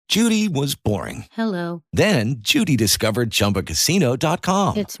Judy was boring. Hello. Then Judy discovered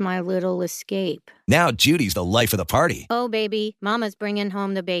ChumbaCasino.com. It's my little escape. Now Judy's the life of the party. Oh, baby, mama's bringing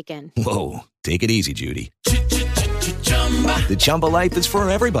home the bacon. Whoa, take it easy, Judy. The Chumba life is for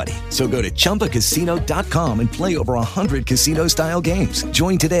everybody. So go to ChumbaCasino.com and play over 100 casino-style games.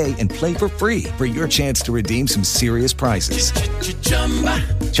 Join today and play for free for your chance to redeem some serious prizes.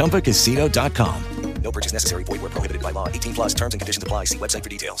 ChumbaCasino.com. No purchase necessary. Void where prohibited by law. 18 plus terms and conditions apply. See website for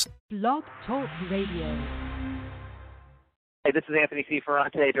details. Blog Talk Radio. Hey, this is Anthony C.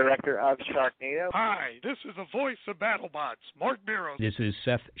 Ferrante, director of Sharknado. Hi, this is the voice of BattleBots, Mark Miro. This is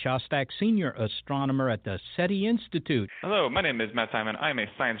Seth Shostak, senior astronomer at the SETI Institute. Hello, my name is Matt Simon. I'm a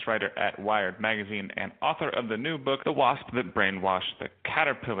science writer at Wired Magazine and author of the new book, The Wasp That Brainwashed the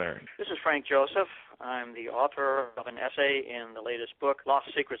Caterpillar. This is Frank Joseph. I'm the author of an essay in the latest book, Lost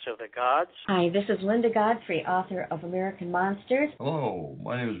Secrets of the Gods. Hi, this is Linda Godfrey, author of American Monsters. Hello,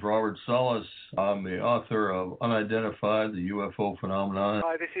 my name is Robert Salas. I'm the author of Unidentified, the UFO Phenomenon.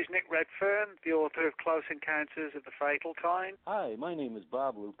 Hi, this is Nick Redfern, the author of Close Encounters of the Fatal Kind. Hi, my name is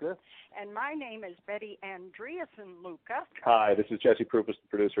Bob Luca. And my name is Betty Andreasen Luca. Hi, this is Jesse Prupas, the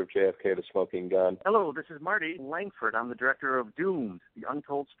producer of JFK, The Smoking Gun. Hello, this is Marty Langford. I'm the director of Doomed, the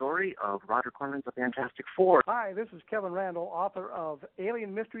untold story of Roger Corman's The Fantastic Four. Hi, this is Kevin Randall, author of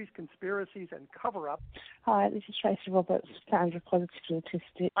Alien Mysteries, Conspiracies, and Cover-Up. Hi, this is Tracy Roberts, founder of Positively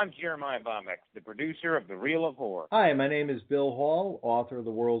Autistic. I'm Jeremiah Bomek, the producer of The Reel of Horror. Hi, my name is Bill Hall, author of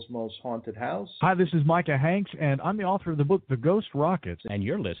The World's Most Haunted House. Hi, this is Micah Hanks, and I'm the author of the book The Ghost Rockets. And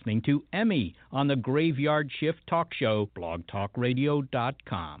you're listening to Emmy on the Graveyard Shift Talk Show,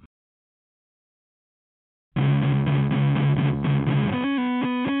 blogtalkradio.com.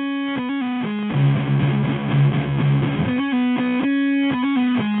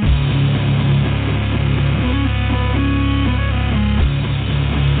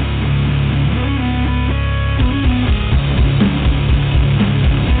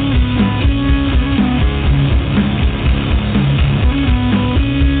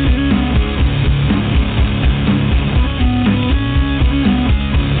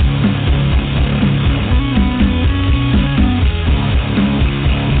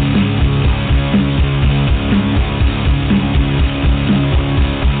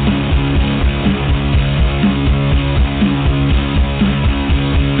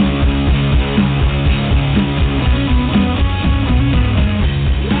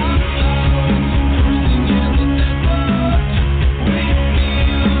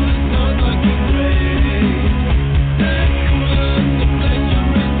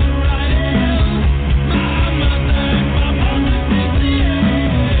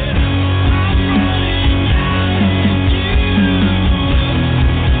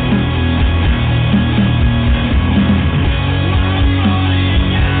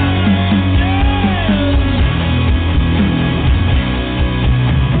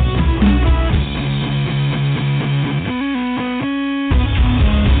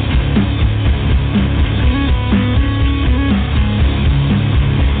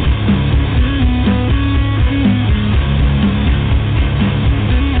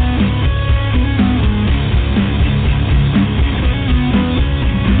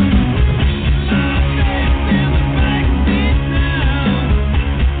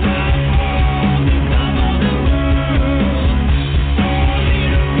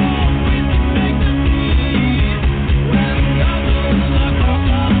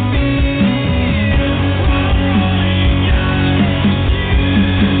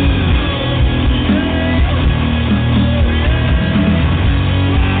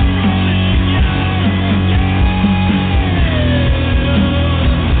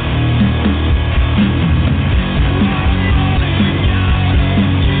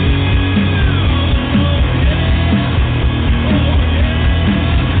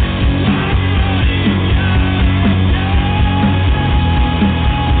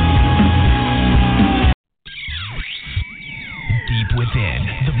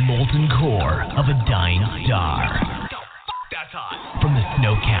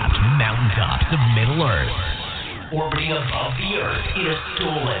 Orbiting above the Earth in a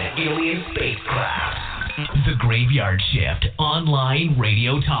stolen alien spacecraft. The Graveyard Shift online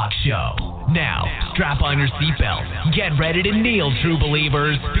radio talk show. Now, strap on your seatbelt, get ready to kneel, true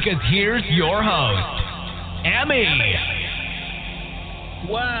believers, because here's your host, Emmy.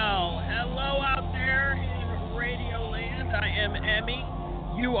 Well, hello out there in Radio Land. I am Emmy.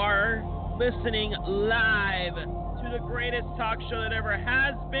 You are listening live to the greatest talk show that ever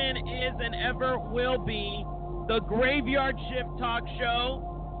has been, is, and ever will be. The Graveyard Shift Talk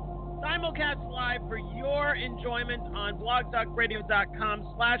Show. Simulcast live for your enjoyment on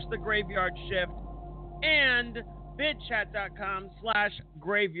blogtalkradio.com/The Graveyard Shift and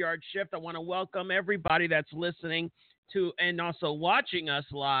bitchat.com/Graveyard Shift. I want to welcome everybody that's listening to and also watching us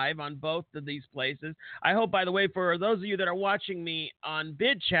live on both of these places. I hope, by the way, for those of you that are watching me on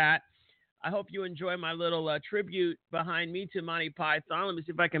BidChat, I hope you enjoy my little tribute behind me to Monty Python. Let me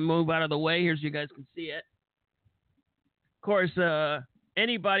see if I can move out of the way here so you guys can see it. Of course,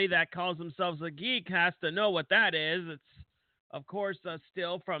 anybody that calls themselves a geek has to know what that is. It's, of course,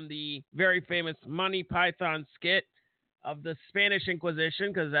 still from the very famous Monty Python skit of the Spanish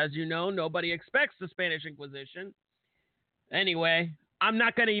Inquisition, because, as you know, nobody expects the Spanish Inquisition. Anyway, I'm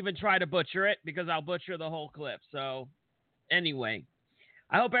not going to even try to butcher it because I'll butcher the whole clip. So, anyway,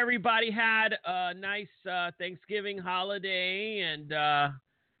 I hope everybody had a nice Thanksgiving holiday and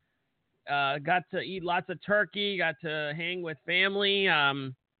got to eat lots of turkey, got to hang with family.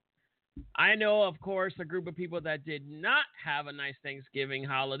 I know, of course, a group of people that did not have a nice Thanksgiving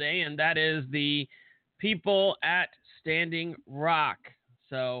holiday, and that is the people at Standing Rock.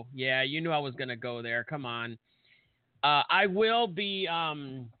 So, yeah, you knew I was going to go there. Come on. I will be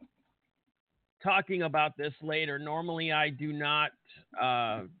talking about this later. Normally, I do not.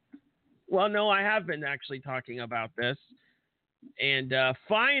 Well, no, I have been actually talking about this. And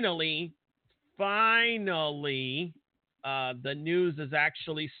finally, the news is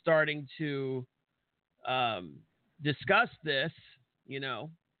actually starting to discuss this,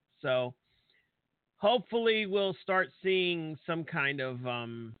 So hopefully we'll start seeing some kind of,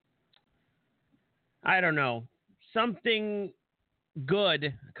 I don't know, something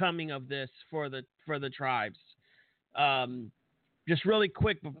good coming of this for the tribes. Just really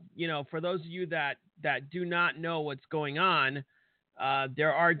quick, for those of you that do not know what's going on,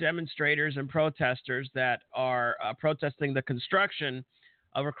 there are demonstrators and protesters that are protesting the construction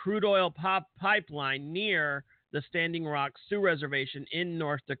of a crude oil pipeline near the Standing Rock Sioux Reservation in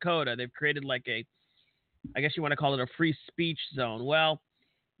North Dakota. They've created I guess you want to call it a free speech zone. Well,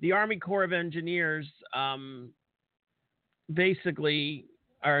 the Army Corps of Engineers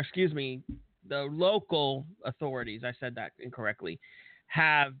the local authorities, I said that incorrectly,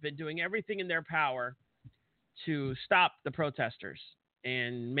 have been doing everything in their power to stop the protesters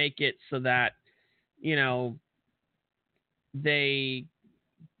and make it so that, they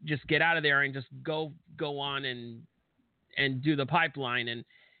just get out of there and just go on and do the pipeline. And,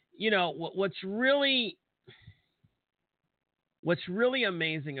 what's really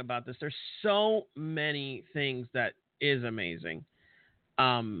amazing about this, there's so many things that is amazing,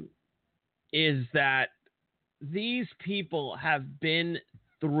 is that these people have been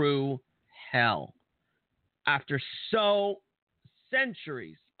through hell after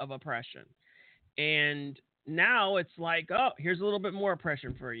centuries of oppression. And now it's like, oh, here's a little bit more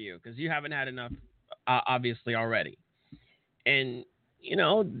oppression for you because you haven't had enough, obviously, already. And,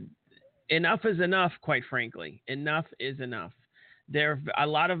 enough is enough, quite frankly. Enough is enough. A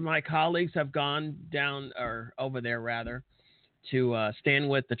lot of my colleagues have gone down, or over there, rather, to stand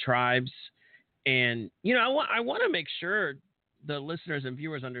with the tribes. And, I want to make sure the listeners and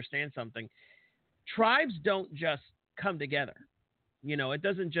viewers understand something. Tribes don't just come together. It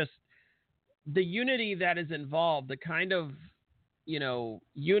doesn't just, the unity that is involved, the kind of,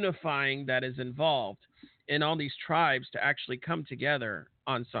 unifying that is involved in all these tribes to actually come together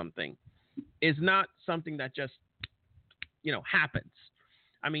on something is not something that just, happens.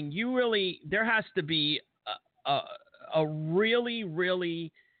 I mean, there has to be a really,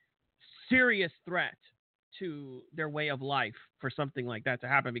 really serious threat to their way of life for something like that to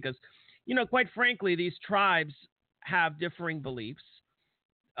happen because, quite frankly, these tribes have differing beliefs,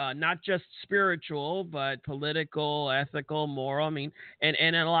 not just spiritual, but political, ethical, moral. I mean,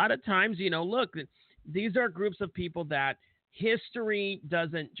 and a lot of times, look, these are groups of people that history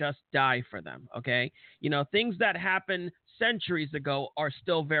doesn't just die for them, okay? Things that happened centuries ago are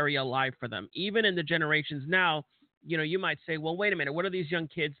still very alive for them. Even in the generations now, you might say, well, wait a minute, what are these young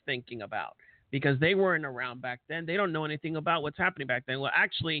kids thinking about? Because they weren't around back then. They don't know anything about what's happening back then. Well,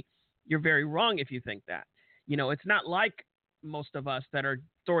 actually, you're very wrong if you think that. It's not like most of us that our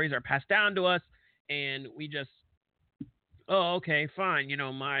stories are passed down to us and we just, oh, okay, fine.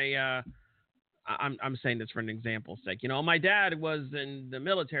 I'm saying this for an example's sake. My dad was in the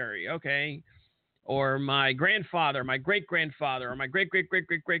military, okay, or my grandfather, my great-grandfather, or my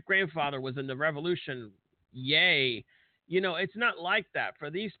great-great-great-great-great-grandfather was in the Revolution. Yay. It's not like that.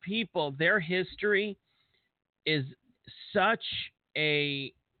 For these people, their history is such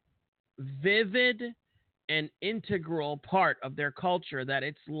a vivid and integral part of their culture that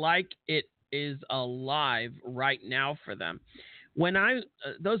it's like it is alive right now for them. when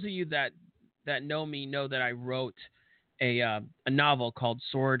those of you that know me know that I wrote a novel called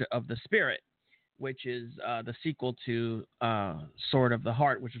Sword of the Spirit, which is the sequel to Sword of the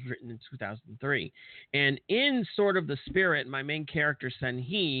Heart, which was written in 2003. And in Sword of the Spirit, my main character,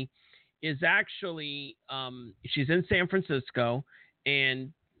 Senhi, is actually, she's in San Francisco,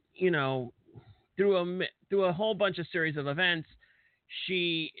 and, through a whole bunch of series of events,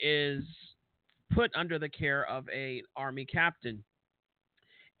 she is put under the care of an army captain.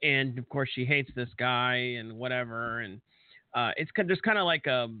 And, of course, she hates this guy and whatever, and there's kind of like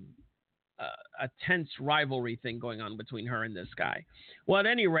a tense rivalry thing going on between her and this guy. Well, at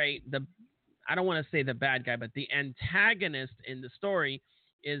any rate, I don't want to say the bad guy, but the antagonist in the story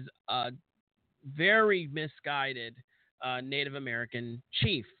is a very misguided Native American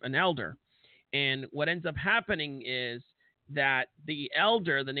chief, an elder. And what ends up happening is that the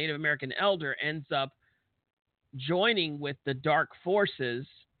Native American elder, ends up joining with the dark forces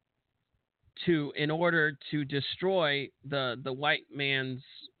in order to destroy the white man's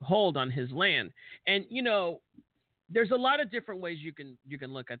hold on his land. And there's a lot of different ways you can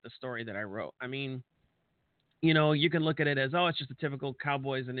look at the story that I wrote. I mean, you can look at it as, it's just a typical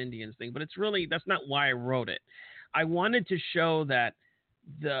cowboys and Indians thing, but that's not why I wrote it. I wanted to show that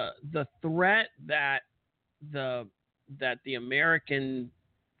the threat that the American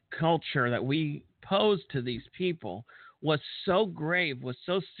culture that we pose to these people was so grave, was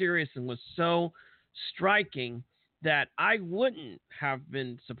so serious, and was so striking that I wouldn't have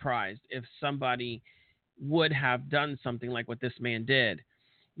been surprised if somebody would have done something like what this man did.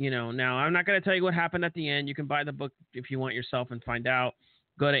 Now I'm not going to tell you what happened at the end. You can buy the book if you want yourself and find out.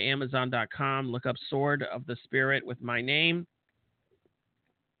 Go to Amazon.com, look up Sword of the Spirit with my name,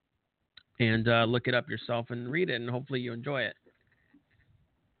 and look it up yourself and read it, and hopefully you enjoy it.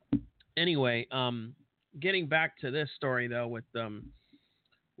 Anyway, getting back to this story though, with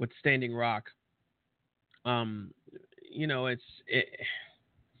Standing Rock, I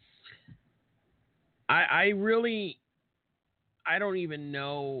don't even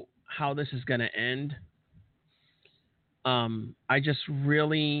know how this is going to end. I just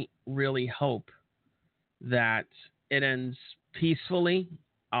really, really hope that it ends peacefully,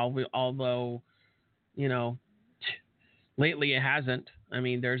 although, lately it hasn't. I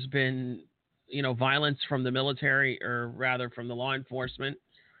mean, there's been, violence from the military, or rather from the law enforcement.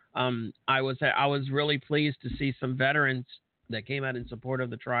 I was really pleased to see some veterans that came out in support of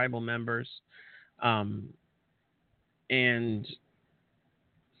the tribal members. And,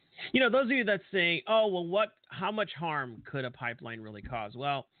 those of you that say, how much harm could a pipeline really cause?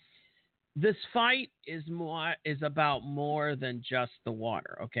 Well, this fight is about more than just the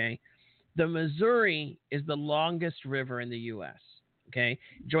water, okay? The Missouri is the longest river in the U.S., okay?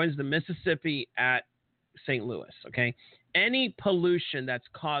 It joins the Mississippi at St. Louis, okay? Any pollution that's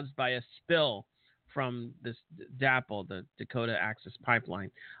caused by a spill from this DAPL, the Dakota Access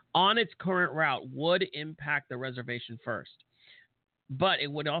Pipeline, on its current route would impact the reservation first. But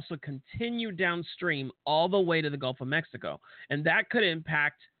it would also continue downstream all the way to the Gulf of Mexico. And that could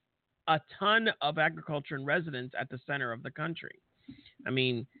impact a ton of agriculture and residents at the center of the country. I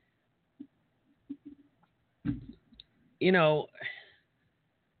mean,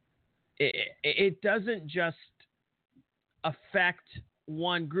 it doesn't just affect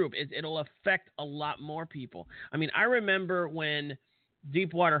one group. It'll affect a lot more people. I mean, I remember when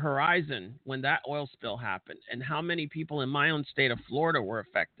Deepwater Horizon, when that oil spill happened, and how many people in my own state of Florida were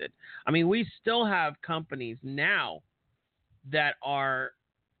affected. I mean, we still have companies now that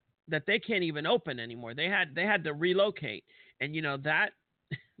they can't even open anymore. They had to relocate, and that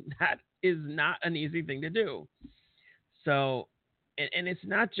is not an easy thing to do. So, and it's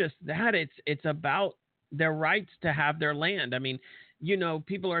not just that, it's about their rights to have their land. I mean,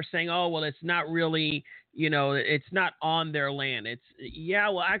 people are saying, it's not really, it's not on their land.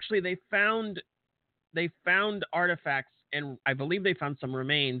 Actually they found artifacts, and I believe they found some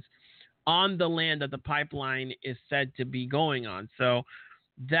remains on the land that the pipeline is said to be going on. So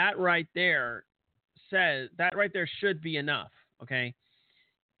that right there should be enough. Okay.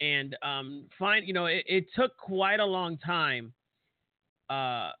 And, it took quite a long time,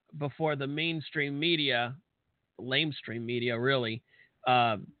 before the mainstream media, lamestream media really,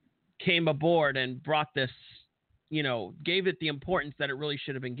 came aboard and brought this, gave it the importance that it really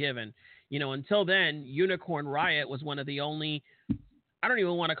should have been given. Until then, Unicorn Riot was one of the only, I don't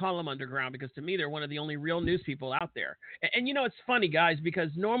even want to call them underground, because to me, they're one of the only real news people out there. And it's funny, guys, because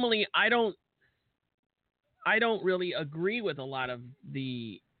normally I don't really agree with a lot of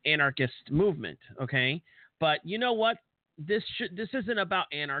the anarchist movement. Okay. But you know what? This isn't about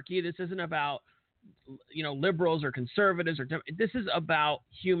anarchy. This isn't about, liberals or conservatives this is about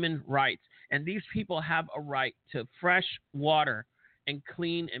human rights, and these people have a right to fresh water and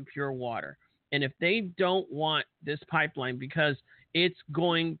clean and pure water. And if they don't want this pipeline because it's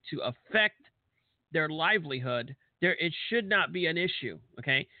going to affect their livelihood, it should not be an issue.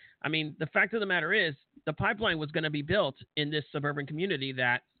 Okay, I mean, the fact of the matter is the pipeline was going to be built in this suburban community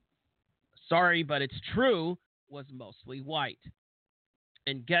that, sorry, but it's true, was mostly white.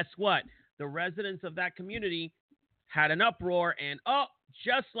 And guess what? The residents of that community had an uproar, and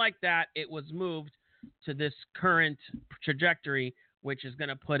just like that, it was moved to this current trajectory, which is going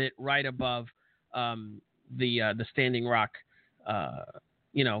to put it right above the Standing Rock,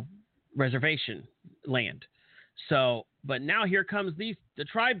 reservation land. So, but now here comes the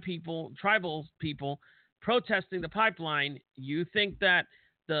tribal people protesting the pipeline. You think that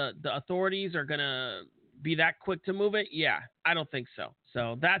the authorities are going to be that quick to move it? Yeah, I don't think so.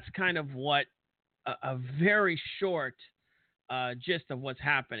 So that's kind of what a very short gist of what's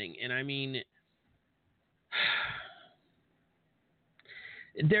happening. And I mean,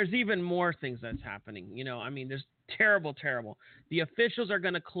 there's even more things that's happening. There's terrible. The officials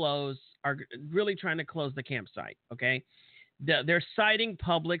are really trying to close the campsite. Okay. They're citing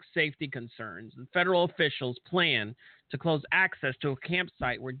public safety concerns. The federal officials plan to close access to a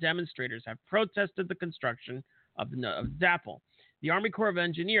campsite where demonstrators have protested the construction of DAPL. The Army Corps of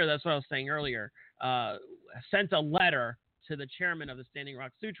Engineers, that's what I was saying earlier, sent a letter to the chairman of the Standing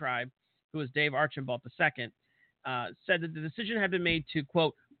Rock Sioux Tribe, who is Dave Archambault II, said that the decision had been made to,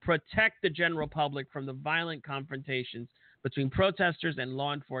 quote, protect the general public from the violent confrontations between protesters and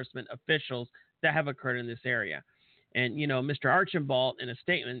law enforcement officials that have occurred in this area. And, Mr. Archambault, in a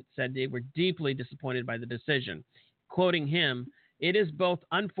statement, said they were deeply disappointed by the decision. Quoting him, "It is both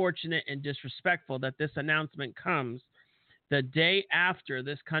unfortunate and disrespectful that this announcement comes the day after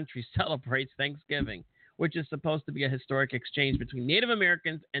this country celebrates Thanksgiving, which is supposed to be a historic exchange between Native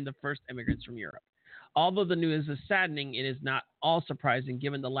Americans and the first immigrants from Europe. Although the news is saddening, it is not all surprising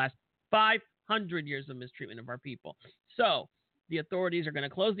given the last 500 years of mistreatment of our people." So, the authorities are going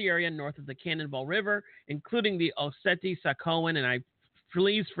to close the area north of the Cannonball River, including the Oceti-Sakowin, and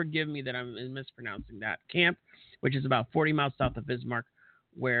please forgive me that I'm mispronouncing that camp, which is about 40 miles south of Bismarck,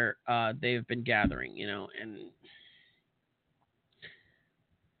 where they've been gathering, and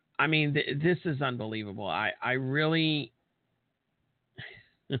I mean, this is unbelievable. I really,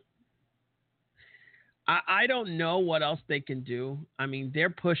 I don't know what else they can do. I mean, they're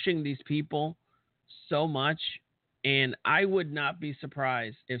pushing these people so much, and I would not be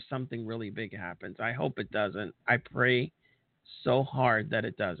surprised if something really big happens. I hope it doesn't. I pray so hard that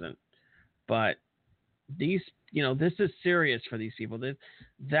it doesn't. But these, this is serious for these people.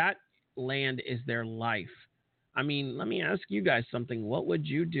 That land is their life. I mean, let me ask you guys something. What would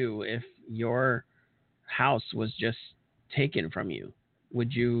you do if your house was just taken from you?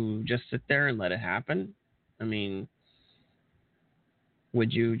 Would you just sit there and let it happen? I mean,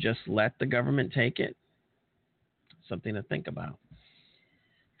 would you just let the government take it? Something to think about.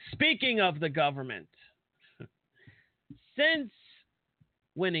 Speaking of the government, since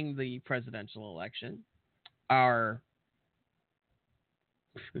winning the presidential election, our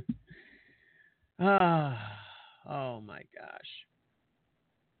oh my gosh,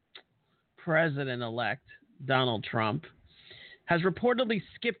 President-elect Donald Trump has reportedly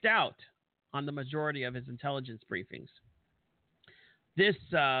skipped out on the majority of his intelligence briefings. This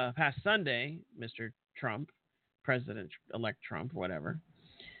past Sunday, Mr. Trump, President-elect Trump, whatever,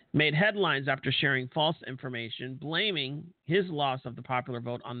 made headlines after sharing false information, blaming his loss of the popular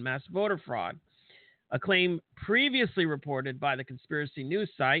vote on mass voter fraud, a claim previously reported by the conspiracy news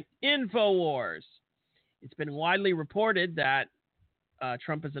site InfoWars. It's been widely reported that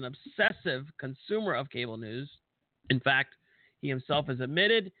Trump is an obsessive consumer of cable news. In fact, he himself has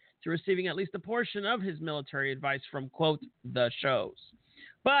admitted to receiving at least a portion of his military advice from, quote, the shows.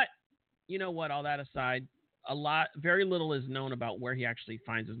 But you know what? All that aside, very little is known about where he actually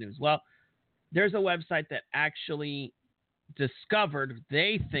finds his news. Well, there's a website that actually discovered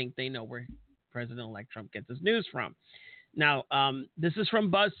they think they know where President-elect Trump gets his news from. Now, this is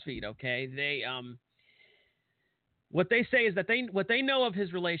from BuzzFeed, okay? They what they say is that what they know of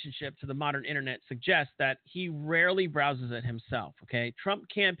his relationship to the modern internet suggests that he rarely browses it himself, okay? Trump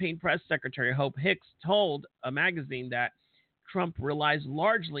campaign press secretary Hope Hicks told a magazine that Trump relies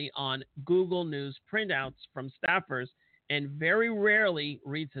largely on Google News printouts from staffers and very rarely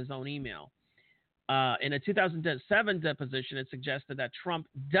reads his own email. In a 2007 deposition, it suggested that Trump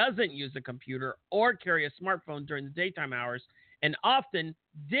doesn't use a computer or carry a smartphone during the daytime hours and often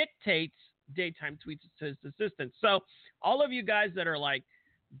dictates daytime tweets to his assistant. So all of you guys that are like,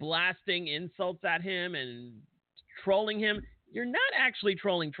 blasting insults at him and trolling him, you're not actually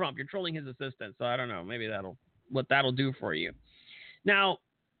trolling Trump. You're trolling his assistant. So I don't know. Maybe that'll do for you. Now,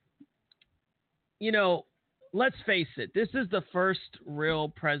 let's face it. This is the first real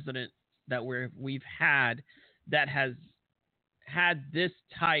president that we've had that has had this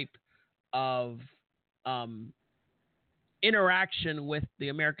type of interaction with the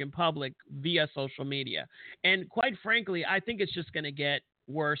American public via social media. And quite frankly, I think it's just going to get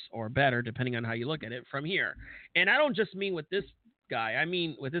worse or better, depending on how you look at it, from here. And I don't just mean with this guy. I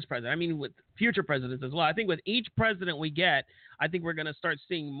mean with this president. I mean with future presidents as well. I think with each president we get, I think we're going to start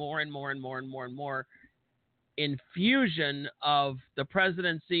seeing more and more and more and more and more infusion of the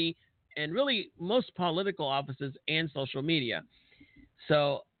presidency and really most political offices and social media.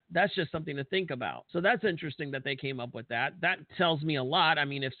 So that's just something to think about. So that's interesting that they came up with that. That tells me a lot. I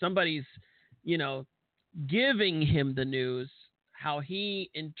mean, if somebody's, giving him the news, how he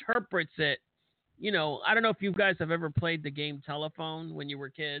interprets it, I don't know if you guys have ever played the game telephone when you were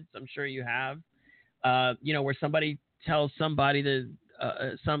kids. I'm sure you have. Where somebody tells somebody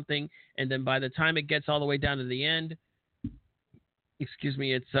something, and then by the time it gets all the way down to the end, it's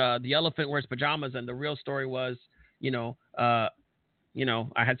the elephant wears pajamas, and the real story was, I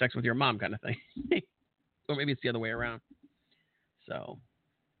had sex with your mom kind of thing. Or maybe it's the other way around. So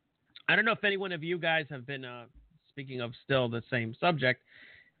I don't know if any one of you guys have been, speaking of still the same subject,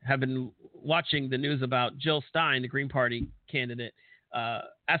 have been watching the news about Jill Stein, the Green Party candidate,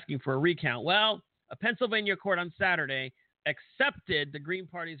 asking for a recount. Well, a Pennsylvania court on Saturday accepted the Green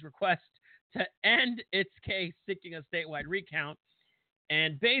Party's request to end its case seeking a statewide recount.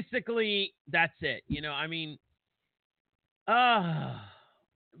 And basically, that's it.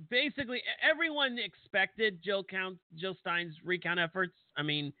 Basically, everyone expected Jill Stein's recount efforts.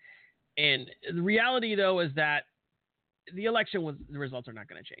 And the reality, though, is that the results are not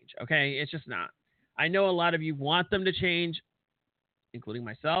going to change. Okay, it's just not. I know a lot of you want them to change, including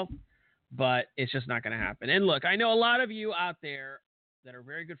myself, but it's just not going to happen. And look, I know a lot of you out there that are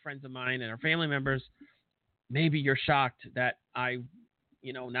very good friends of mine and are family members. Maybe you're shocked that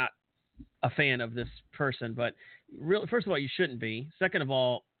not a fan of this person, but really, first of all, you shouldn't be. Second of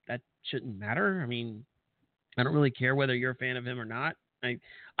all, that shouldn't matter. I don't really care whether you're a fan of him or not.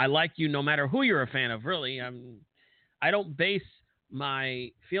 I like you no matter who you're a fan of, really. I don't base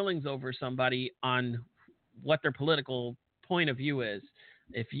my feelings over somebody on what their political point of view is.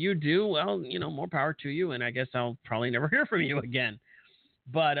 If you do, well, more power to you, and I guess I'll probably never hear from you again.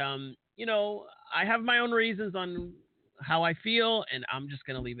 But, I have my own reasons on how I feel, and I'm just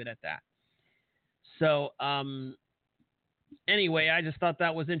going to leave it at that. So, anyway, I just thought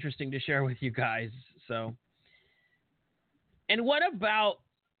that was interesting to share with you guys. So, and what about,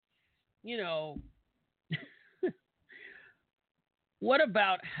 what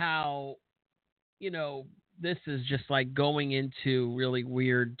about how, this is just like going into really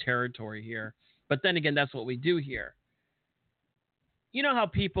weird territory here. But then again, that's what we do here. You know how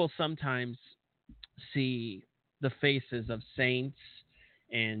people sometimes see the faces of saints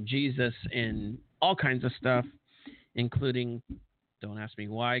and Jesus and all kinds of stuff, including, don't ask me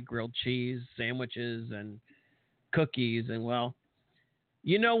why, grilled cheese, sandwiches, and cookies. And well,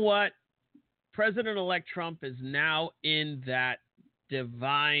 you know what? President-elect Trump is now in that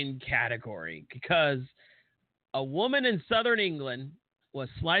divine category because a woman in southern England was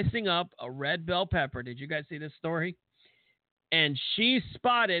slicing up a red bell pepper. Did you guys see this story? And she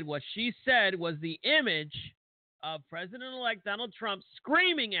spotted what she said was the image of President-elect Donald Trump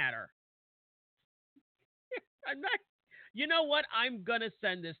screaming at her. You know what? I'm gonna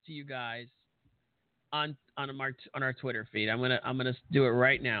send this to you guys on our Twitter feed. I'm gonna do it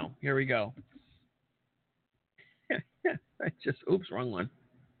right now. Here we go. Wrong one.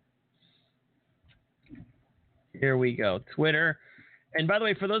 Here we go. Twitter. And by the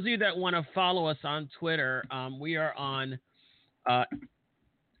way, for those of you that want to follow us on Twitter, we are on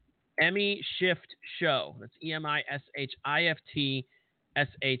Emmy Shift Show. That's EMISHIFT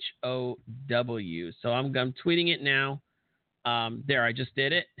SHOW. So I'm tweeting it now. There, I just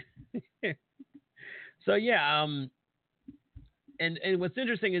did it. So yeah, and what's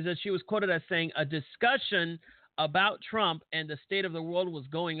interesting is that she was quoted as saying a discussion about Trump and the state of the world was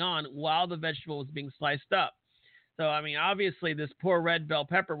going on while the vegetable was being sliced up. So obviously this poor red bell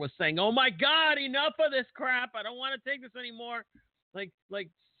pepper was saying, "Oh my God, enough of this crap! I don't want to take this anymore." Like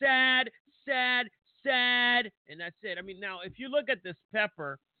sad, and that's it. Now if you look at this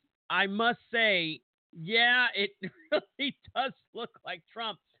pepper, I must say, yeah, it really does look like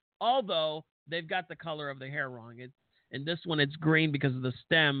Trump. Although they've got the color of the hair wrong. In this one, it's green because of the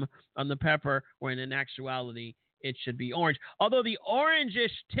stem on the pepper, when in actuality, it should be orange. Although the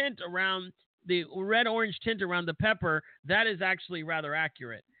orangish tint around the red-orange tint around the pepper, that is actually rather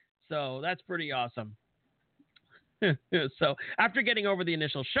accurate. So that's pretty awesome. So after getting over the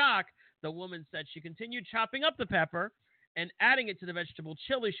initial shock, the woman said she continued chopping up the pepper and adding it to the vegetable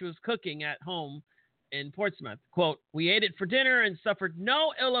chili she was cooking at home in Portsmouth. Quote, "We ate it for dinner and suffered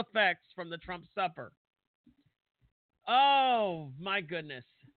no ill effects from the Trump supper." Oh, my goodness.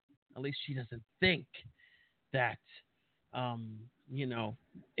 At least she doesn't think that,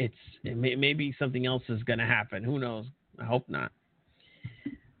 maybe something else is going to happen. Who knows? I hope not.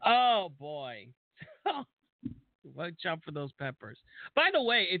 Oh, boy. Watch out for those peppers. By the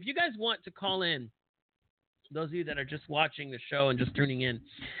way, if you guys want to call in, those of you that are just watching the show and just tuning in,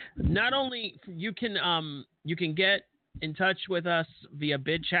 not only you can get in touch with us via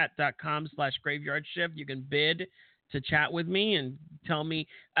bidchat.com/graveyardshift. You can bid to chat with me and tell me,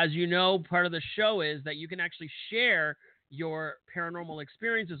 as you know, part of the show is that you can actually share your paranormal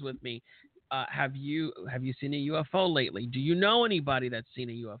experiences with me. Have you seen a UFO lately? Do you know anybody that's seen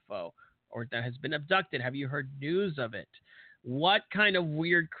a UFO or that has been abducted? Have you heard news of it? What kind of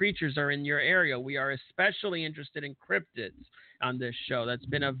weird creatures are in your area? We are especially interested in cryptids on this show. That's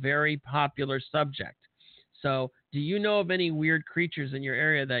been a very popular subject. So do you know of any weird creatures in your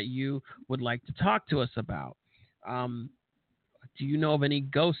area that you would like to talk to us about? Do you know of any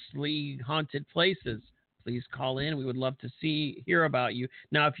ghostly haunted places? Please call in. We would love to hear about you.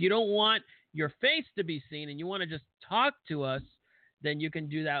 Now, if you don't want your face to be seen and you want to just talk to us, then you can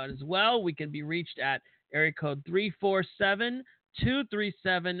do that as well. We can be reached at area code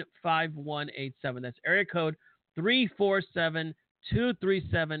 347-237-5187. That's area code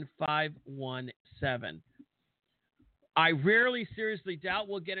 347-237-5187. I rarely seriously doubt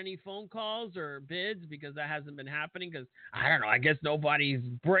we'll get any phone calls or bids because that hasn't been happening because, I don't know, I guess nobody's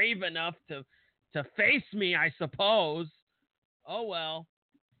brave enough to face me, I suppose. Oh, well.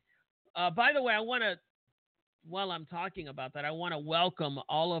 By the way, while I'm talking about that, I want to welcome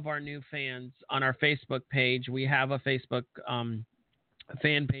all of our new fans on our Facebook page. We have a Facebook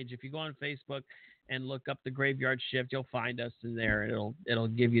fan page. If you go on Facebook and look up the Graveyard Shift, you'll find us in there. It'll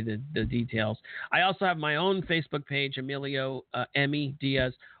give you the details. I also have my own Facebook page, Emilio Emmy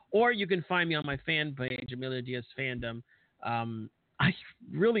Diaz, or you can find me on my fan page, Emilio Diaz Fandom. I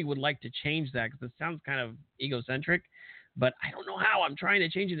really would like to change that because it sounds kind of egocentric, but I don't know how. I'm trying to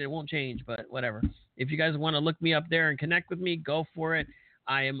change it and it won't change, but whatever. If you guys want to look me up there and connect with me, go for it.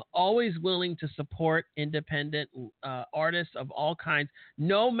 I am always willing to support independent artists of all kinds,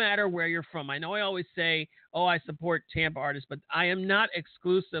 no matter where you're from. I know I always say, I support Tampa artists, but I am not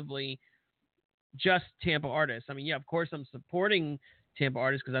exclusively just Tampa artists. I mean, yeah, of course I'm supporting Tampa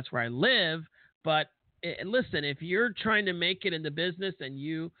artists because that's where I live, but listen, if you're trying to make it in the business and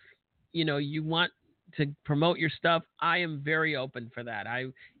you want to promote your stuff, I am very open for that.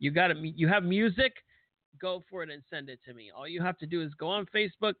 You have music, go for it and send it to me. All you have to do is go on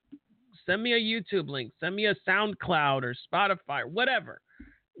Facebook, send me a YouTube link, send me a SoundCloud or Spotify, whatever,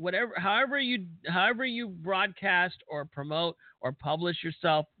 however you broadcast or promote or publish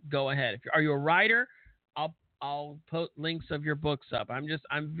yourself, go ahead. Are you a writer? I'll put links of your books up.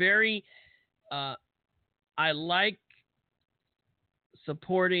 I like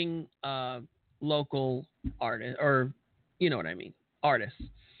supporting local artists, or you know what I mean, artists.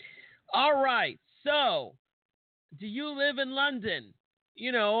 All right. So, do you live in London?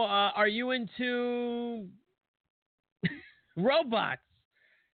 Are you into robots?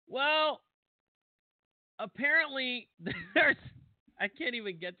 Well, apparently I can't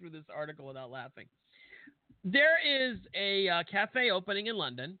even get through this article without laughing. There is a cafe opening in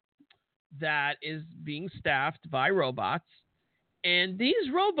London that is being staffed by robots, and these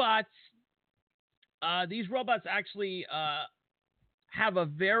robots actually have a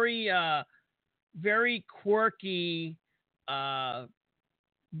very quirky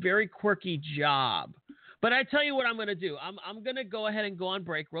job. But I tell you what I'm going to do. I'm going to go ahead and go on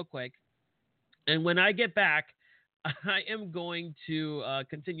break real quick. And when I get back, I am going to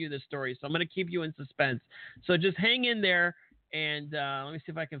continue this story. So I'm going to keep you in suspense. So just hang in there, and let me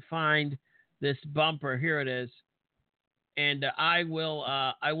see if I can find this bumper. Here it is. And I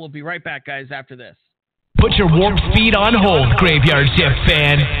will be right back, guys, after this. Put your warped feet on hold, Graveyard Shift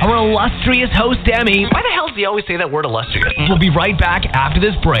fan. Our illustrious host, Emmy. Why the hell does he always say that word illustrious? We'll be right back after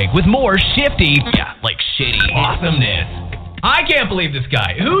this break with more shifty, like shitty, awesomeness. I can't believe this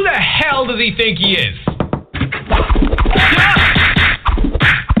guy. Who the hell does he think he is?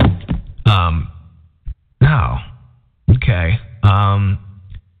 Oh. Okay.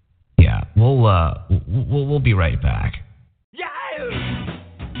 Yeah, we'll be right back.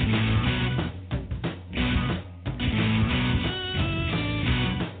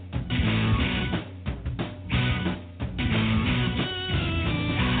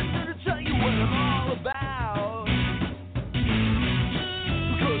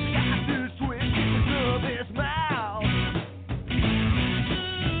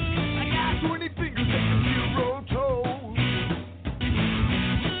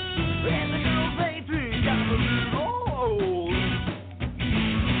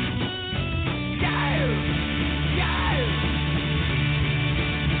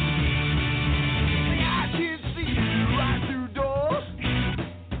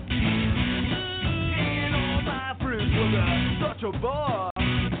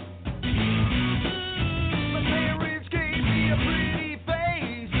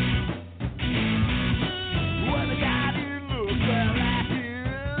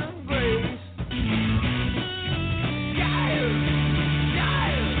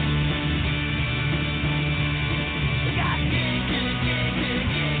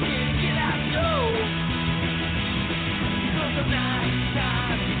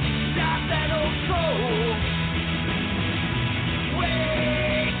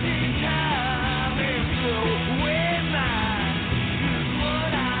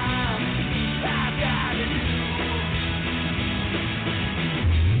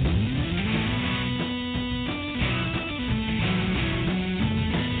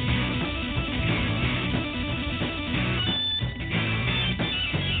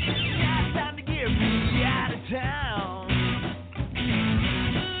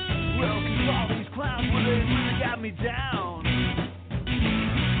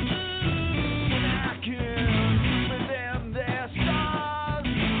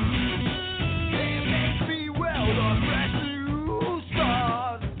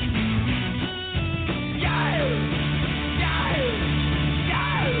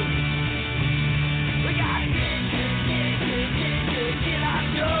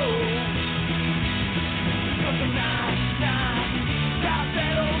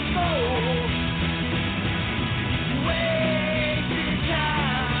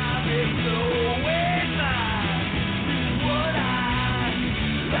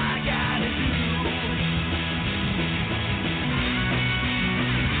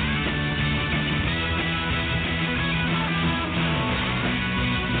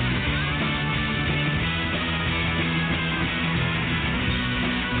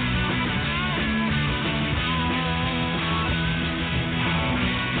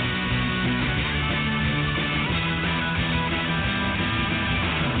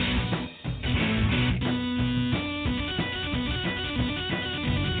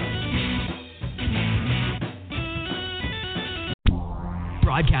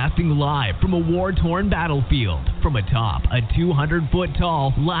 Broadcasting live from a war-torn battlefield, from atop a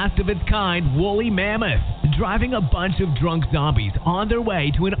 200-foot-tall, last-of-its-kind woolly mammoth, driving a bunch of drunk zombies on their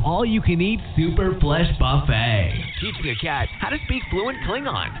way to an all-you-can-eat super flesh buffet. Teaching a cat how to speak fluent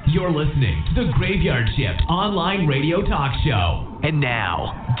Klingon. You're listening to the Graveyard Shift online radio talk show. And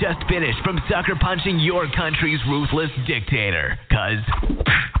now, just finished from sucker punching your country's ruthless dictator, 'cause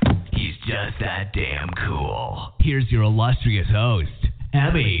he's just that damn cool. Here's your illustrious host,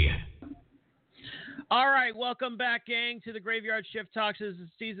 Emmy. All right, welcome back, gang, to the Graveyard Shift Talks. This is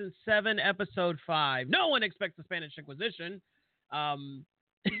Season 7, Episode 5. No one expects the Spanish Inquisition. I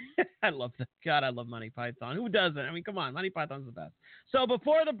love that. God, I love Monty Python. Who doesn't? I mean, come on, Monty Python's the best. So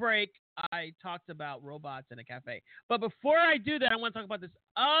before the break, I talked about robots in a cafe. But before I do that, I want to talk about this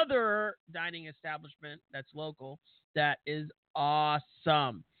other dining establishment that's local that is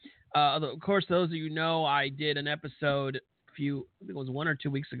awesome. Of course, those of you know, I did an episode I think it was 1 or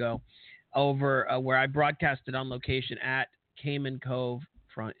 2 weeks ago, over where I broadcasted on location at Cayman Cove,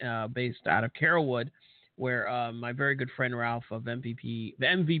 based out of Carrollwood, where my very good friend Ralph of the MVP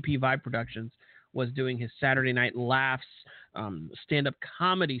Vibe Productions was doing his Saturday Night Laughs stand-up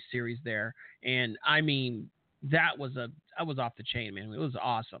comedy series there. And I mean, that was off the chain, man. It was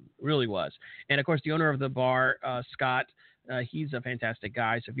awesome. It really was. And of course, the owner of the bar, Scott, he's a fantastic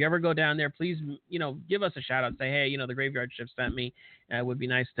guy. So if you ever go down there, please, give us a shout out. Say, hey, the Graveyard Shift sent me. It would be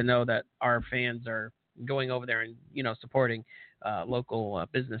nice to know that our fans are going over there and, supporting local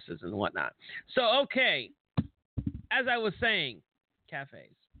businesses and whatnot. So, okay, as I was saying,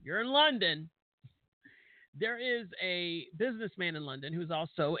 cafes. You're in London. There is a businessman in London who's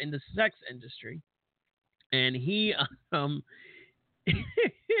also in the sex industry, and he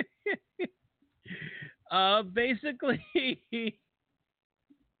basically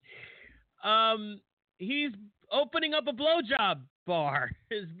he's opening up a blowjob bar.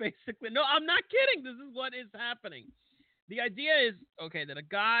 Is basically, no, I'm not kidding. This is what is happening. The idea is, okay, that a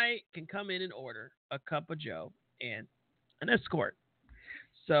guy can come in and order a cup of joe and an escort.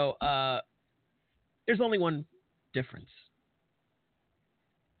 So there's only one difference.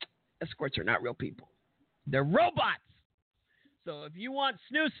 Escorts are not real people. They're robots. So if you want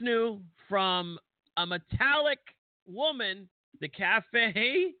snoo from a metallic woman, the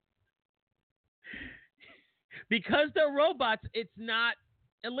cafe, because they're robots, it's not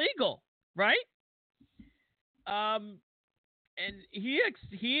illegal, right? And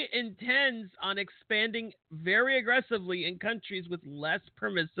he intends on expanding very aggressively in countries with less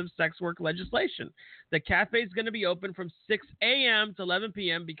permissive sex work legislation. The cafe is going to be open from 6 a.m. to 11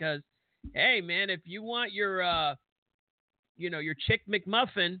 p.m. because, hey, man, if you want your, your Chick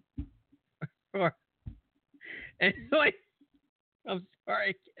McMuffin, or anyway, I'm sorry,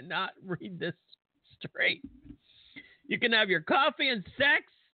 I cannot read this straight. You can have your coffee and sex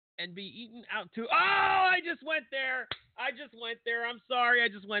and be eaten out too. Oh, I just went there. I'm sorry. I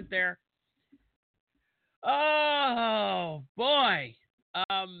just went there. Oh, boy.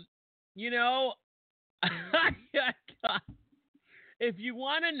 If you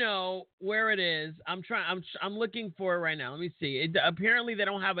want to know where it is, I'm looking for it right now. Let me see. Apparently they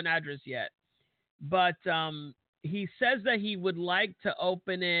don't have an address yet. But he says that he would like to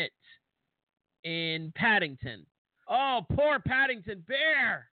open it in Paddington. Oh, poor Paddington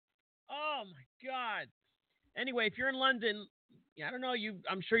Bear. Oh, my God. Anyway, if you're in London, I don't know,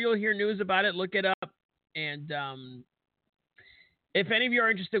 I'm sure you'll hear news about it. Look it up. And if any of you are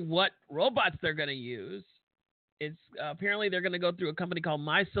interested what robots they're going to use, it's apparently they're going to go through a company called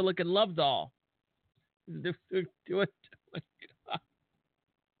My Silicon Love Doll.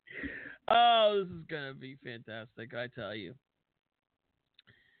 Oh, this is going to be fantastic, I tell you.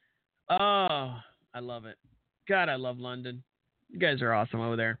 Oh, I love it. God, I love London. You guys are awesome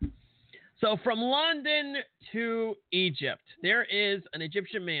over there. So from London to Egypt, there is an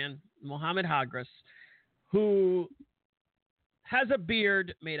Egyptian man, Mohammed Hagras, who has a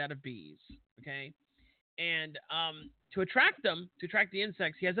beard made out of bees, okay? And to attract the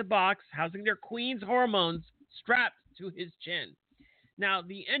insects, he has a box housing their queen's hormones strapped to his chin. Now,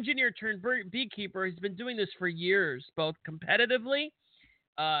 the engineer turned beekeeper has been doing this for years, both competitively.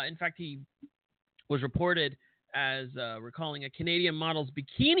 In fact, he was reported as recalling a Canadian model's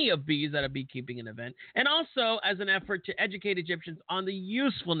bikini of bees at a beekeeping event, and also as an effort to educate Egyptians on the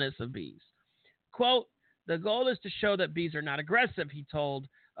usefulness of bees. Quote, the goal is to show that bees are not aggressive, he told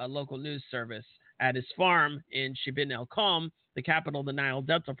a local news service at his farm in Shibin El Qalm, the capital of the Nile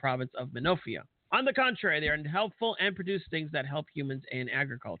Delta province of Menofia. On the contrary, they are helpful and produce things that help humans and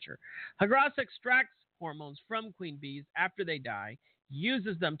agriculture. Hagras extracts hormones from queen bees after they die,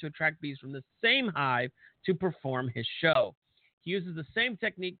 uses them to attract bees from the same hive to perform his show. He uses the same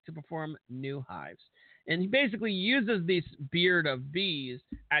technique to perform new hives. And he basically uses this beard of bees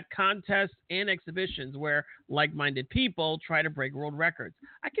at contests and exhibitions where like-minded people try to break world records.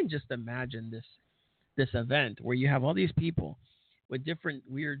 I can just imagine this event where you have all these people with different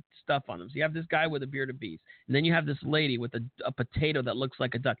weird stuff on them. So you have this guy with a beard of bees, and then you have this lady with a potato that looks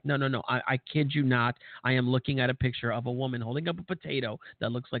like a duck. No, I kid you not. I am looking at a picture of a woman holding up a potato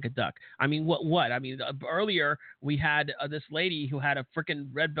that looks like a duck. I mean, what? I mean, earlier we had this lady who had a freaking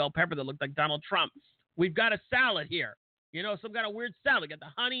red bell pepper that looked like Donald Trump. We've got a salad here, some kind of weird salad. Got the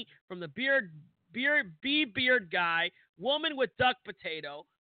honey from the bee beard guy, woman with duck potato.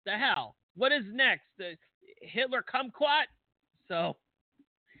 The hell? What is next? The Hitler kumquat? So,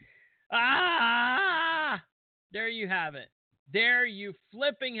 there you have it. There you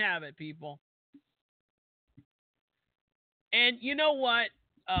flipping have it, people. And you know what?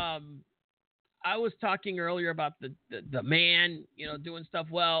 I was talking earlier about the man, doing stuff.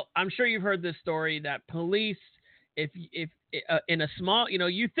 Well, I'm sure you've heard this story that police, if in a small,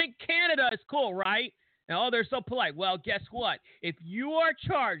 you think Canada is cool, right? And, they're so polite. Well, guess what? If you are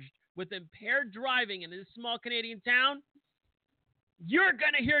charged with impaired driving in this small Canadian town, you're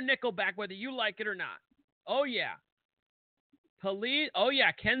going to hear Nickelback whether you like it or not. Oh, yeah.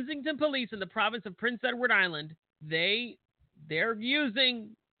 Kensington Police in the province of Prince Edward Island, they're using,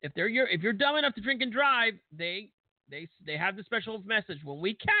 if you're dumb enough to drink and drive, they have the special message. When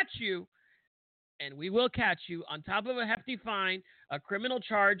we catch you, and we will catch you, on top of a hefty fine, a criminal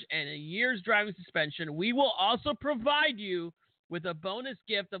charge, and a year's driving suspension, we will also provide you with a bonus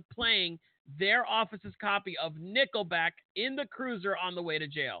gift of playing their office's copy of Nickelback in the cruiser on the way to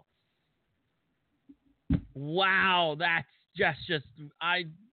jail. Wow, that's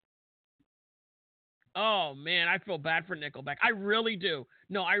oh man, I feel bad for Nickelback. I really do.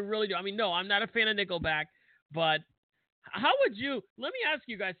 No, I really do. I mean, no, I'm not a fan of Nickelback, but how would you, let me ask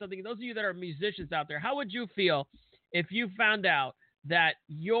you guys something. Those of you that are musicians out there, how would you feel if you found out that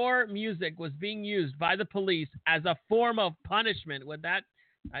your music was being used by the police as a form of punishment? Would that,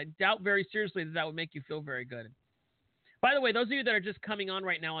 I doubt very seriously that would make you feel very good. By the way, those of you that are just coming on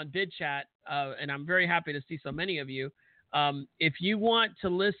right now on BidChat, and I'm very happy to see so many of you, if you want to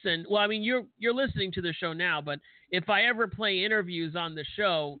listen, well, I mean, you're listening to the show now, but if I ever play interviews on the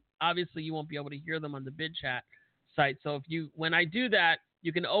show, obviously you won't be able to hear them on the BidChat site. So when I do that,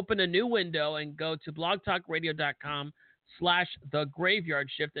 you can open a new window and go to blogtalkradio.com/The Graveyard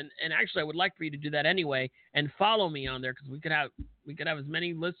Shift. And actually, I would like for you to do that anyway and follow me on there, because we could have as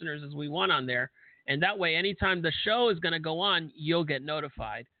many listeners as we want on there. And that way, anytime the show is going to go on, you'll get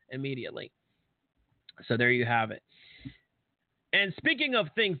notified immediately. So there you have it. And speaking of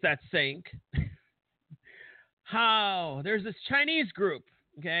things that sink, there's this Chinese group,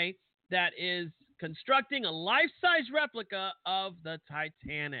 okay, that is constructing a life-size replica of the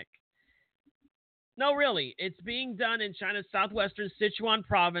Titanic. No, really. It's being done in China's southwestern Sichuan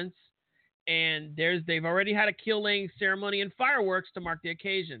province, and they've already had a keel-laying ceremony and fireworks to mark the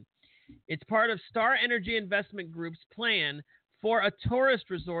occasion. It's part of Star Energy Investment Group's plan for a tourist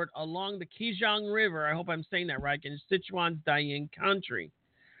resort along the Qizhang River. I hope I'm saying that right, in Sichuan's Daying County.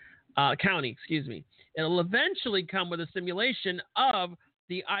 It'll eventually come with a simulation of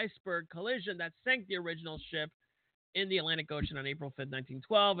the iceberg collision that sank the original ship in the Atlantic Ocean on April 5th,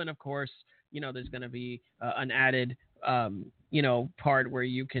 1912. And of course, there's going to be an added, part where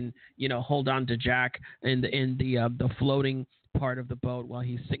you can, hold on to Jack in the floating part of the boat while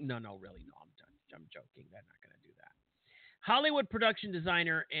he's singing. No, really, no, I'm joking. They're not going to do that. Hollywood production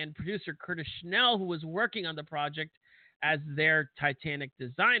designer and producer Curtis Schnell, who was working on the project as their Titanic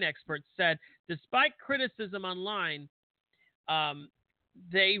design expert, said, despite criticism online,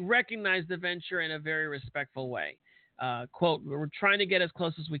 they recognized the venture in a very respectful way. Quote, we're trying to get as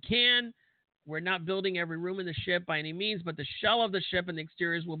close as we can. We're not building every room in the ship by any means, but the shell of the ship and the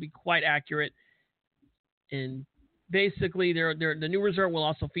exteriors will be quite accurate. And basically, the new resort will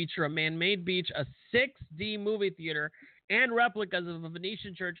also feature a man-made beach, a 6D movie theater, and replicas of a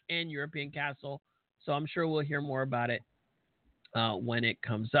Venetian church and European castle. So I'm sure we'll hear more about it when it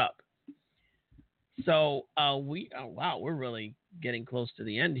comes up. So we're really getting close to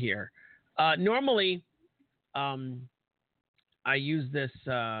the end here. Normally, I use this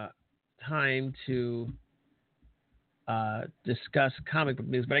time to discuss comic book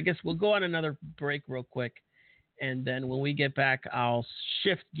news, but I guess we'll go on another break real quick, and then when we get back, I'll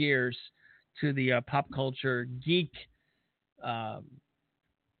shift gears to the pop culture geek,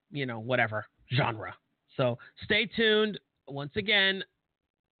 whatever genre. So stay tuned. Once again,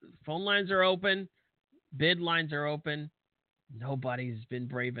 phone lines are open. Bid lines are open. Nobody's been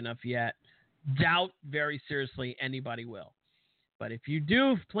brave enough yet. Doubt very seriously anybody will. But if you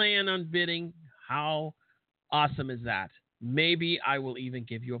do plan on bidding, how awesome is that? Maybe I will even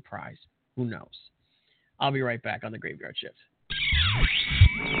give you a prize. Who knows? I'll be right back on the Graveyard Shift.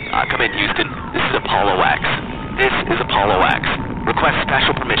 Come in, Houston. This is Apollo X. This is Apollo X. Request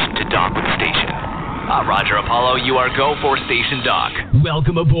special permission to dock with the station. Roger, Apollo. You are go for station dock.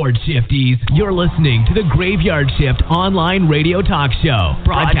 Welcome aboard, Shifties. You're listening to the Graveyard Shift online radio talk show.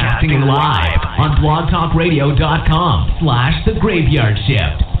 Broadcasting live on blogtalkradio.com/The Graveyard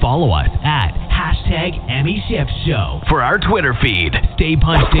Shift. Follow us at #EmmyShiftShow for our Twitter feed. Stay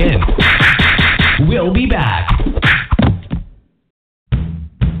punched in. We'll be back.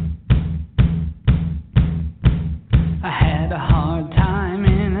 I had a hard time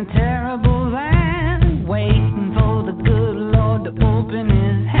in a terrible land, waiting for the good Lord to open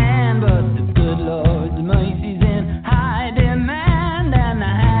his hand, but the good Lord's mercy's in high demand, and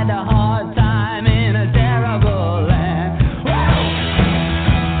I had a hard time in a terrible land.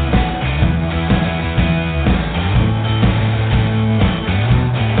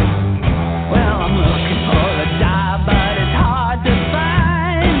 Well, I'm looking for a job, but it's hard to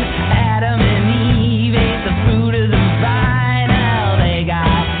find. Adam and Eve ate the fruit of the vine. Now they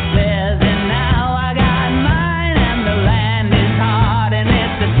got theirs and now I got mine. And the land is hard and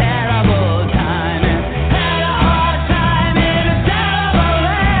it's a terrible time. And had a hard time in a terrible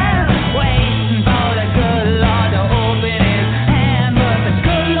land, waiting for the good Lord to open his hand. But the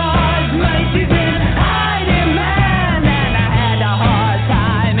good Lord's mercy's in high demand. And I had a hard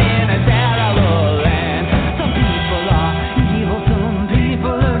time in a terrible land. Some people are evil, some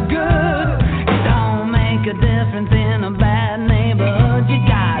people are good. It don't make a difference in a bad neighborhood. You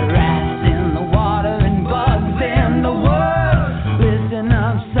got rats in the water and bugs in the world. Listen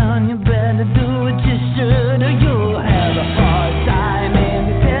up, son, you better do what you should, or you'll have a hard time in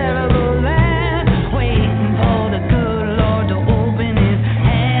this terrible land, waiting for the good Lord to open his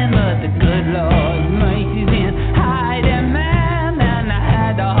hand. But the good Lord's mercy's in high demand, and I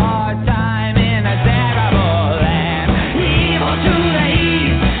had a hard time in a terrible land. Evil to the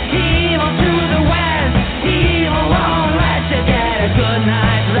east, evil to the west, evil won't let you get a good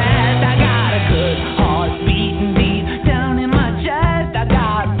night's rest. I got a good heart beating deep down in my chest. I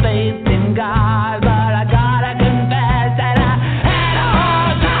got faith in God, but I gotta confess that I had a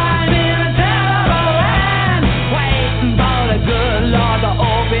hard time in a terrible land, waiting for the good Lord to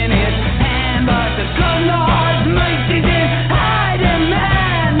open his hand. But the good Lord's mercy's in high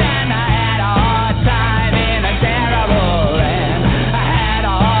demand, and I had a hard time in a terrible land. I had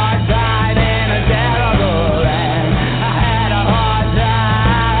a hard time in a terrible land. I had a hard time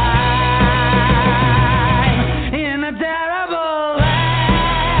in a terrible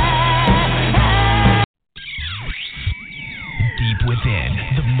land. Deep within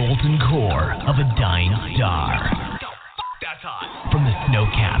the molten core of a dying star. From the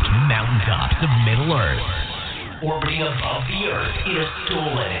snow-capped mountaintops of Middle Earth, orbiting above the Earth in a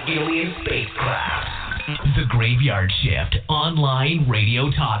stolen alien spacecraft. The Graveyard Shift online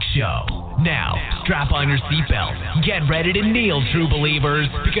radio talk show. Now, strap on your seatbelts, get ready to kneel, true believers,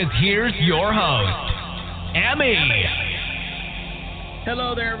 because here's your host, Emmy.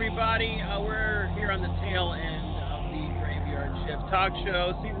 Hello there, everybody. We're here on the tail end of the Graveyard Shift Talk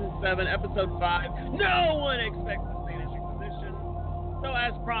Show, Season 7, Episode 5. No one expects the Spanish Inquisition. So,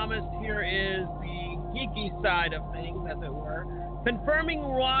 as promised, here is the geeky side of things, as it were. Confirming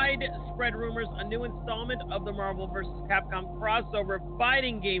widespread rumors, a new installment of the Marvel vs. Capcom crossover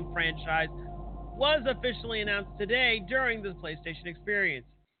fighting game franchise was officially announced today during the PlayStation Experience.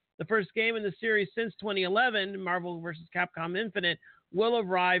 The first game in the series since 2011, Marvel vs. Capcom Infinite, will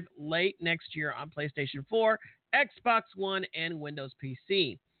arrive late next year on PlayStation 4, Xbox One, and Windows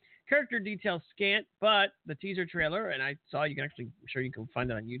PC. Character details scant, but the teaser trailer, and I saw I'm sure you can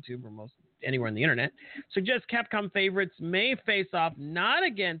find it on YouTube or most anywhere on the internet, suggests Capcom favorites may face off not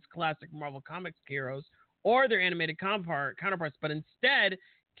against classic Marvel Comics heroes or their animated counterparts, but instead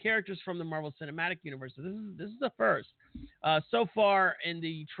characters from the Marvel Cinematic Universe. So this is the first. So far in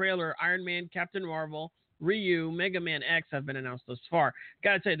the trailer, Iron Man, Captain Marvel, Ryu, Mega Man X have been announced thus far.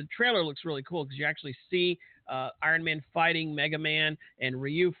 Gotta tell you, the trailer looks really cool because you actually see Iron Man fighting Mega Man and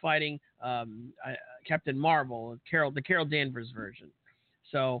Ryu fighting Captain Marvel, the Carol Danvers version.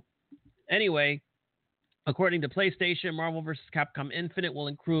 So anyway, according to PlayStation, Marvel vs. Capcom Infinite will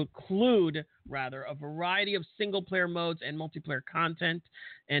include a variety of single-player modes and multiplayer content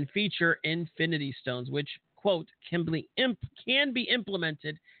and feature Infinity Stones, which, quote, can be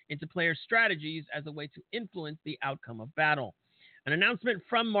implemented into player strategies as a way to influence the outcome of battle. An announcement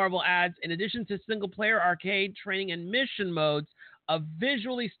from Marvel adds, in addition to single-player arcade, training, and mission modes, A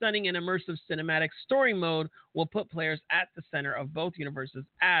visually stunning and immersive cinematic story mode will put players at the center of both universes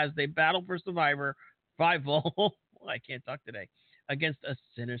as they battle for survival. I can't talk today. Against a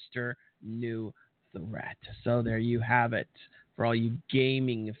sinister new threat. So there you have it for all you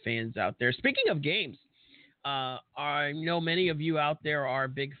gaming fans out there. Speaking of games, I know many of you out there are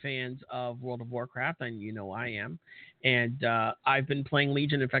big fans of World of Warcraft, and you know I am. And I've been playing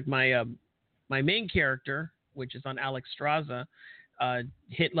Legion. In fact, my main character, which is on Alex Straza,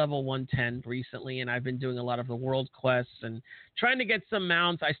 hit level 110 recently, and I've been doing a lot of the world quests and trying to get some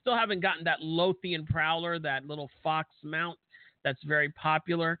mounts. I still haven't gotten that Lothian Prowler, that little fox mount that's very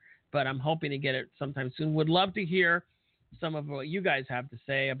popular, but I'm hoping to get it sometime soon. Would love to hear some of what you guys have to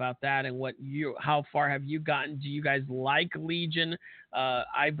say about that and how far have you gotten? Do you guys like Legion?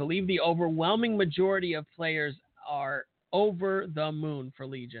 I believe the overwhelming majority of players are over the moon for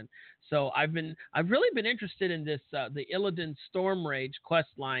Legion. So I've really been interested in this the Illidan Storm Rage quest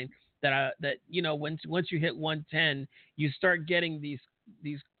line that once you hit 110, you start getting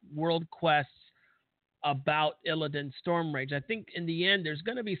these world quests about Illidan Storm Rage. I think in the end there's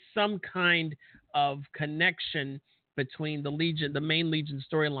going to be some kind of connection between the main Legion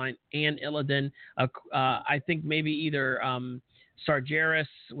storyline and Illidan. I think maybe either Sargeras,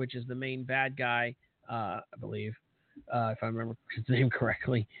 which is the main bad guy, I believe, if I remember his name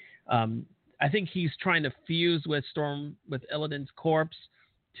correctly. I think he's trying to fuse with Illidan's corpse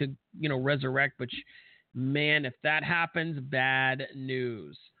to, resurrect, which, man, if that happens, bad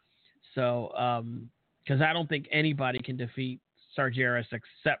news. So, because I don't think anybody can defeat Sargeras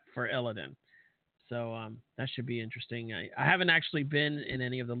except for Illidan. So that should be interesting. I haven't actually been in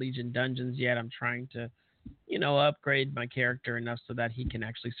any of the Legion dungeons yet. I'm trying to, upgrade my character enough so that he can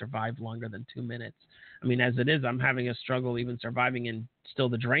actually survive longer than 2 minutes. I mean, as it is, I'm having a struggle even surviving in still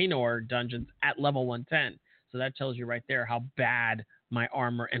the Draenor dungeons at level 110. So that tells you right there how bad my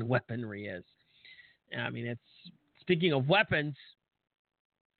armor and weaponry is. I mean, speaking of weapons,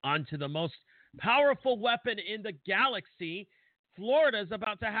 onto the most powerful weapon in the galaxy. Florida's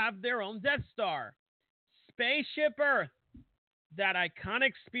about to have their own Death Star. Spaceship Earth, that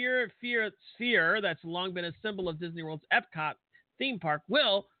iconic sphere that's long been a symbol of Disney World's Epcot theme park,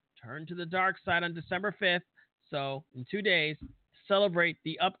 will turn to the dark side on December 5th, so in 2 days, to celebrate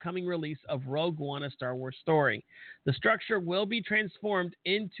the upcoming release of Rogue One, a Star Wars story. The structure will be transformed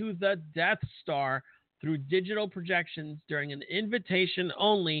into the Death Star through digital projections during an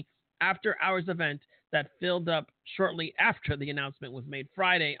invitation-only after-hours event that filled up shortly after the announcement was made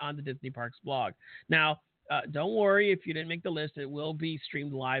Friday on the Disney Parks blog. Now, don't worry if you didn't make the list. It will be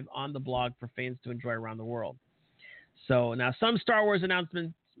streamed live on the blog for fans to enjoy around the world. So now some Star Wars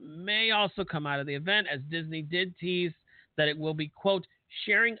announcements may also come out of the event, as Disney did tease that it will be, quote,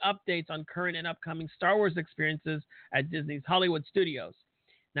 sharing updates on current and upcoming Star Wars experiences at Disney's Hollywood Studios.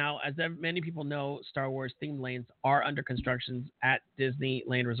 Now, as many people know, Star Wars themed lanes are under construction at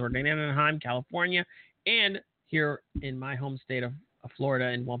Disneyland Resort in Anaheim, California, and here in my home state of Florida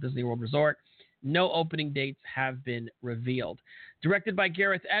in Walt Disney World Resort. No opening dates have been revealed. Directed by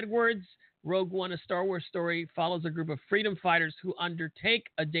Gareth Edwards, Rogue One, a Star Wars story, follows a group of freedom fighters who undertake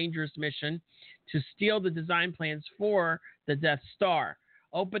a dangerous mission to steal the design plans for the Death Star.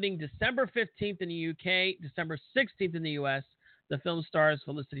 Opening December 15th in the UK, December 16th in the US, the film stars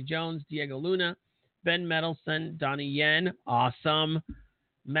Felicity Jones, Diego Luna, Ben Mendelsohn, Donnie Yen, awesome,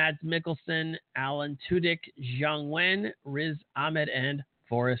 Mads Mikkelsen, Alan Tudyk, Zhang Wen, Riz Ahmed, and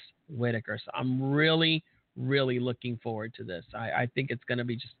Forrest Whitaker. So I'm really, really looking forward to this. I think it's going to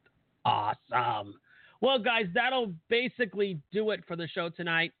be just awesome. Well, guys, that'll basically do it for the show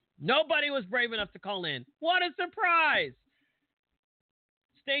tonight. Nobody was brave enough to call in. What a surprise!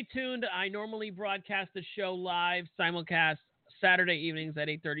 Stay tuned. I normally broadcast the show live, simulcast, Saturday evenings at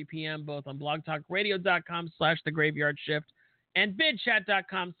 8:30 p.m., both on blogtalkradio.com/thegraveyardshift and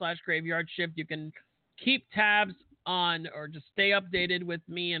bidchat.com/graveyardshift. You can keep tabs on or just stay updated with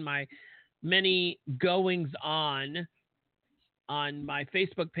me and my many goings on my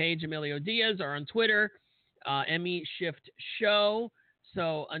Facebook page, Emilio Diaz, or on Twitter, Emmy Shift Show.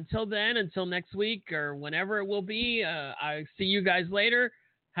 So until then, until next week or whenever it will be, I see you guys later.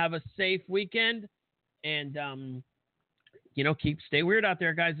 Have a safe weekend, and stay weird out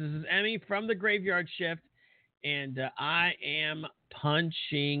there, guys. This is Emmy from the Graveyard Shift, and I am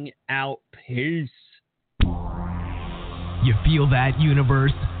punching out. Peace. You feel that,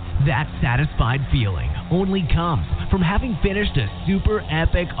 universe? That satisfied feeling only comes from having finished a super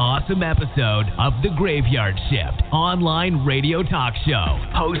epic, awesome episode of The Graveyard Shift online radio talk show,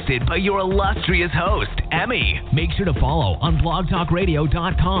 hosted by your illustrious host, Emmy. Make sure to follow on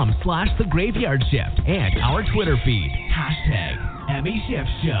blogtalkradio.com/thegraveyardshift and our Twitter feed, Emmy Shift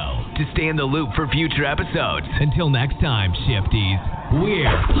Show to stay in the loop for future episodes. Until next time, Shifties,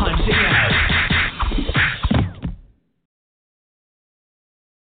 we're punching out.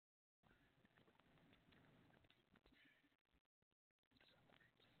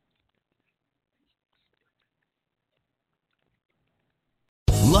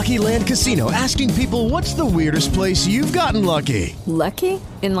 Lucky Land Casino, asking people, what's the weirdest place you've gotten lucky? Lucky?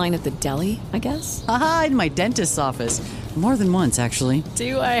 In line at the deli, I guess? Aha, in my dentist's office. More than once, actually.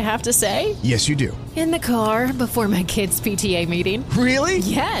 Do I have to say? Yes, you do. In the car before my kids' PTA meeting. Really?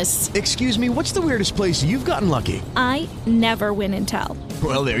 Yes. Excuse me, what's the weirdest place you've gotten lucky? I never win and tell.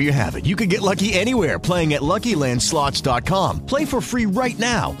 Well, there you have it. You can get lucky anywhere, playing at LuckyLandSlots.com. Play for free right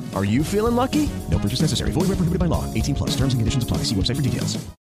now. Are you feeling lucky? No purchase necessary. Void where prohibited by law. 18+. Terms and conditions apply. See website for details.